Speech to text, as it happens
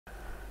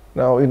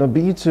Now, in a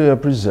bid to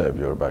preserve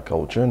Yoruba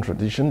culture and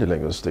tradition, the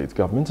Lagos State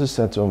government is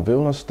set to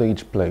unveil a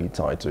stage play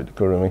titled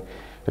Kurunmi.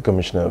 The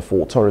Commissioner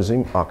for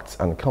Tourism, Arts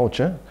and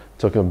Culture,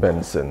 Dr.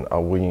 Benson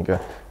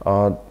Awinga,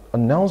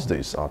 announced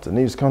this at a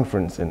news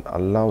conference in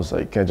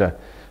Alausa, Ikeja.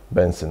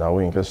 Benson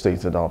Awinga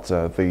stated that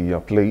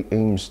the play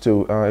aims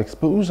to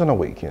expose and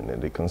awaken in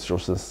the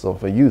consciousness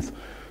of youth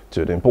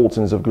to the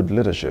importance of good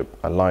leadership,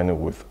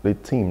 aligning with the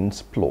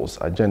Teams Plus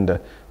agenda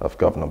of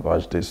Governor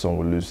Babajide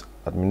Sanwo-Olu's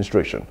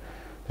administration.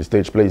 The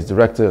stage play's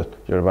director,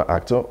 Yoruba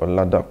actor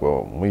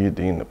Oladapo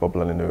Muyideen,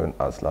 popularly known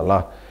as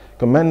Lala,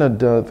 commended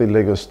the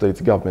Lagos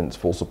State government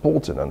for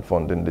supporting and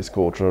funding this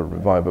cultural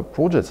revival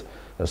project,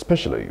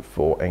 especially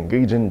for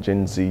engaging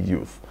Gen Z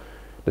youth.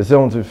 The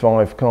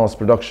 75-cast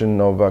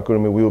production of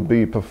Kurunmi will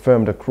be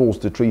performed across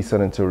the three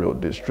senatorial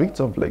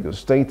districts of Lagos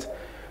State,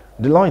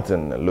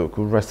 delighting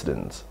local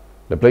residents.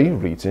 The play,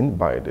 written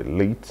by the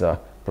late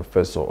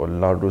Professor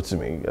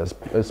Olarotimi,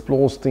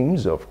 explores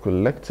themes of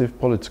collective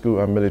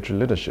political and military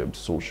leadership,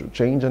 social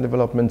change and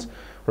development,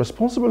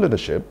 responsible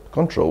leadership,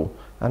 control,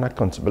 and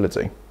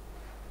accountability.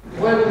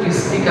 When we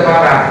speak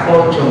about our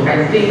culture,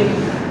 I think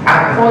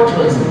our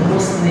culture is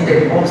most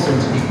needed also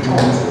to be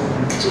taught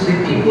to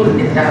the people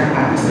in that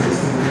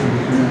access.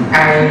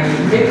 I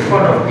make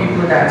fun of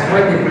people that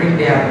when they bring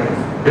their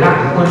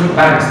black money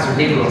bags to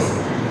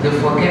Lagos, they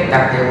forget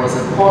that there was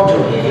a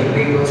culture here in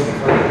Lagos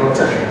before they got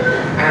here.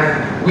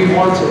 And we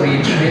want to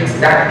reiterate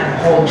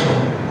that culture,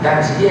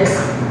 that yes,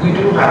 we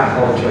do have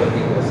culture in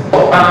Lagos.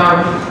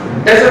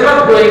 There's a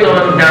lot going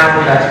on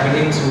now that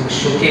we need to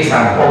showcase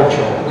our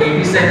culture. We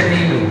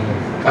recently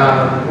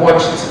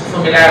watched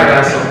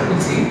Familiar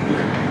Kuti,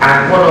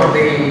 and one of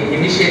the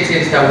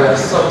initiatives that we have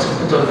sought to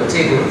put on the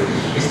table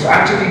is to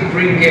actually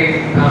bring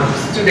in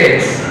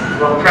students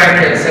from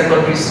primary and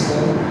secondary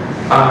school,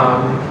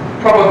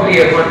 probably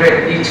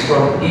 100 each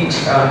from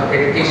each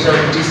education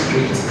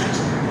district,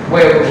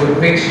 where we will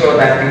make sure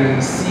that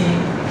they see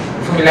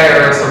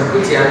Familiar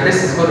Kuti, and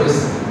this is going to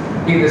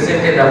be the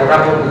same thing that will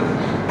happen with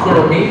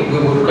Kurunmi. We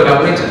will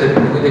collaborate with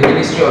the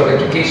Ministry of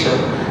Education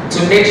to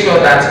make sure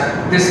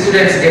that the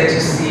students get to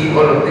see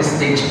all of these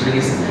stage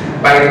plays.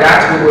 By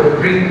that, we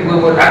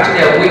would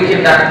actually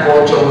awaken that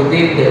culture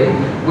within them,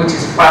 which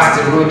is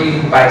fast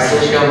eroding by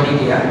social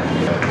media.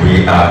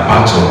 We are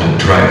part of the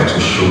drive to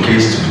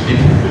showcase to the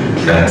people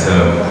that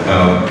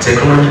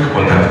technology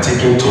can have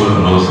taken toll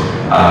on us.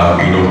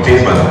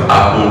 Things that have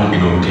happened,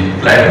 the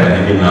life we're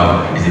living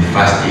now is a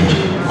fast age,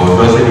 but it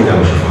doesn't mean that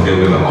we should forget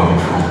where we're coming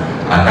from.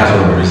 And that's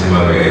one of the reasons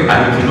why we're here. And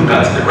if you look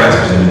at the rights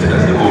presented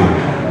as a whole,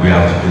 we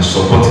have been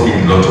supporting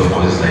a lot of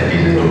causes like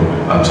this,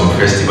 some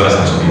festivals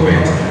and some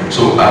events.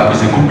 So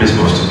it's a good place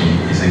for us to be.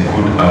 It's a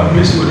good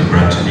place for the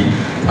brand to be.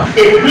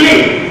 A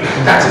play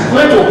that is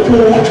going to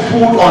put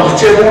food on the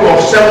table of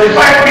 75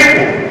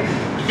 people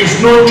is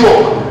no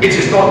joke. It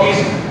is not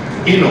easy,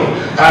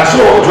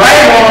 So do I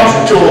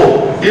want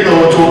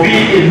to be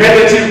a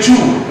negative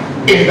too?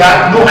 In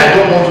that, no, I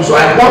don't want to. So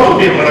I want to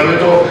be a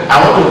collaborator. I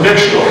want to make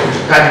sure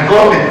that the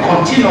government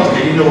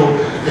continuously,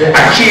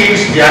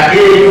 achieves their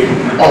aim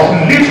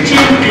of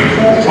lifting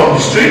people from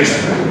the streets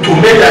to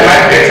make their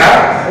life better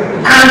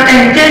and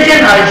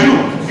engaging our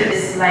youth.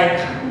 It's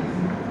like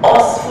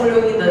us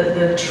following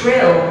the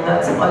trail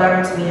that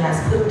Olarotimi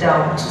has put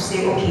down to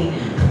say, okay,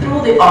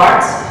 through the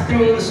art,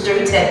 through the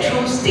storytelling,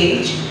 through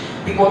stage,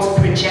 we want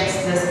to project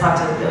this part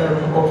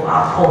of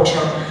our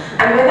culture.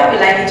 And whether we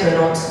like it or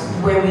not,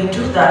 when we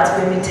do that,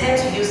 when we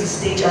tend to use the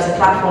stage as a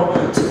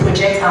platform to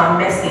project our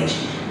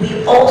message,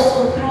 we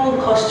also, through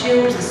the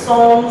costumes, the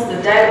songs,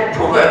 the dialogue,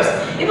 proverbs,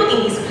 even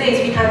in his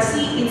plays, we can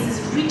see it is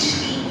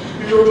richly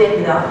loaded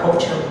with our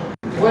culture.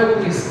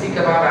 When we speak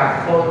about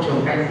our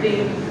culture, I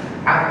think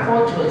our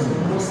culture is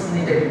most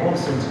needed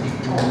also to be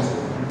taught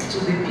to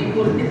the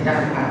people in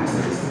that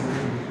access.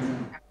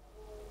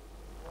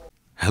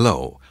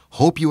 Hello,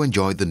 hope you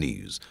enjoyed the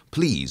news.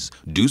 Please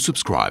do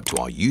subscribe to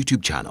our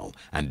YouTube channel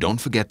and don't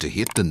forget to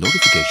hit the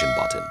notification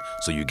button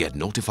so you get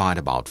notified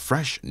about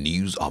fresh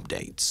news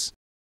updates.